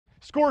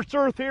Scorched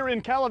earth here in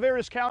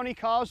Calaveras County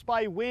caused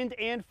by wind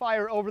and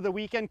fire over the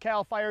weekend.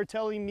 Cal Fire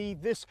telling me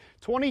this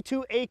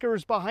 22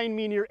 acres behind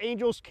me near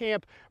Angels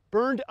Camp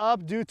burned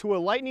up due to a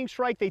lightning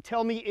strike. They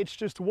tell me it's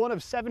just one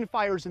of 7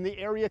 fires in the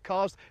area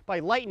caused by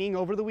lightning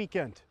over the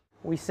weekend.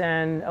 We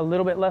send a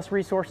little bit less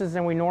resources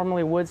than we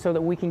normally would so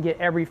that we can get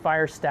every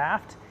fire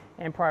staffed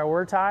and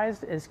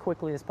prioritized as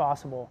quickly as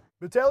possible.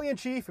 Battalion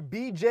Chief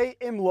B.J.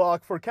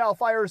 Imlock for Cal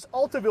Fire's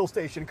Altaville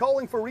station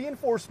calling for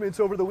reinforcements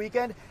over the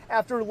weekend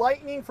after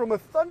lightning from a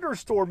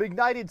thunderstorm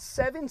ignited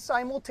 7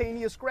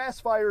 simultaneous grass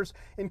fires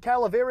in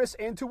Calaveras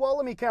and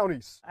Tuolumne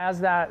counties. As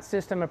that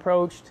system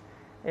approached,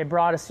 it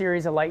brought a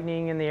series of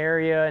lightning in the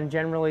area, and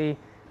generally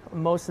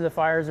most of the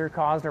fires are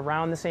caused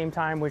around the same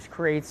time, which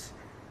creates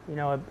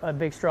a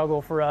big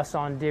struggle for us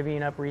on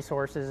divvying up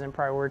resources and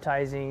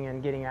prioritizing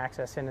and getting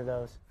access into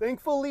those.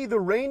 Thankfully, the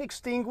rain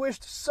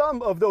extinguished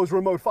some of those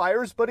remote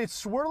fires, but its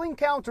swirling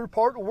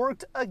counterpart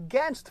worked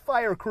against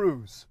fire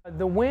crews.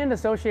 The wind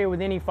associated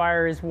with any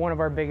fire is one of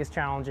our biggest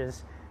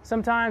challenges.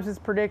 Sometimes it's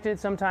predicted,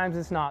 sometimes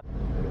it's not.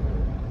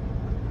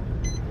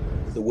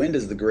 The wind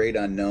is the great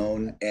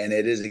unknown, and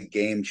it is a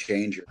game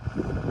changer.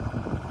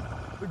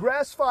 The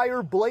grass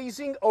fire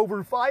blazing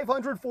over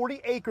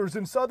 540 acres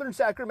in southern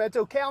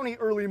Sacramento County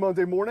early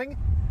Monday morning.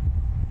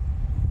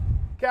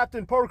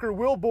 Captain Parker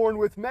Wilborn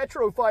with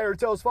Metro Fire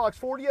tells Fox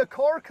 40 a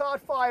car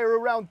caught fire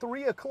around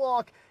 3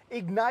 o'clock,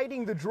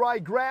 igniting the dry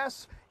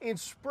grass and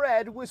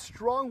spread with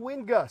strong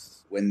wind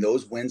gusts. When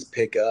those winds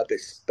pick up,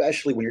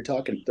 especially when you're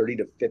talking 30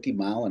 to 50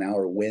 mile an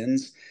hour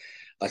winds,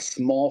 a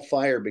small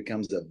fire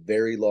becomes a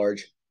very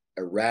large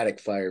erratic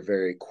fire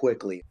very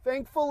quickly.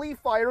 Thankfully,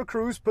 fire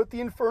crews put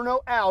the inferno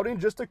out in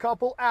just a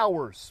couple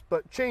hours,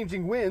 but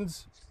changing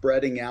winds,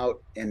 spreading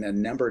out in a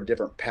number of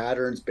different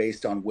patterns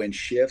based on wind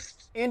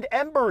shifts, and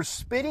embers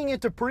spitting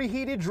into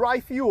preheated dry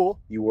fuel.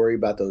 You worry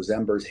about those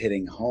embers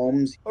hitting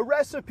homes. A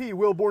recipe,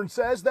 Wilborn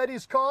says, that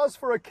is cause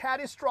for a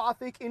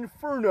catastrophic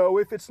inferno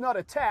if it's not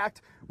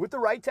attacked with the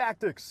right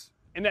tactics.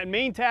 And that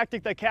main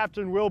tactic that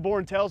Captain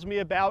Wilborn tells me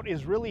about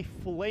is really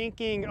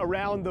flanking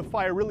around the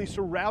fire, really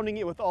surrounding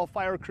it with all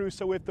fire crews.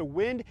 So if the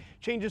wind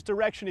changes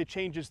direction, it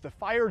changes the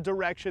fire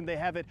direction. They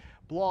have it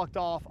blocked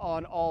off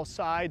on all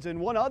sides. And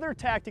one other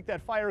tactic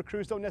that fire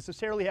crews don't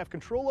necessarily have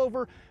control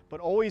over, but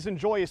always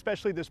enjoy,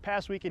 especially this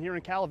past weekend here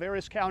in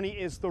Calaveras County,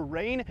 is the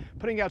rain,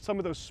 putting out some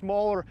of those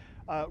smaller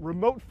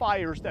remote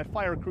fires that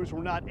fire crews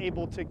were not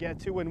able to get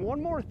to. And one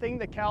more thing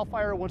that Cal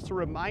Fire wants to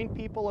remind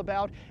people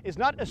about is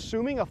not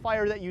assuming a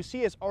fire that you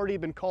see has already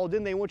been called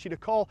in. They want you to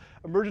call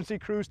emergency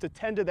crews to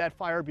tend to that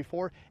fire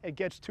before it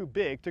gets too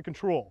big to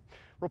control.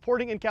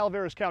 Reporting in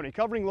Calaveras County,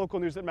 covering local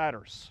news that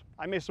matters,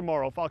 I'm Mason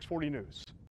Morrow, Fox 40 News.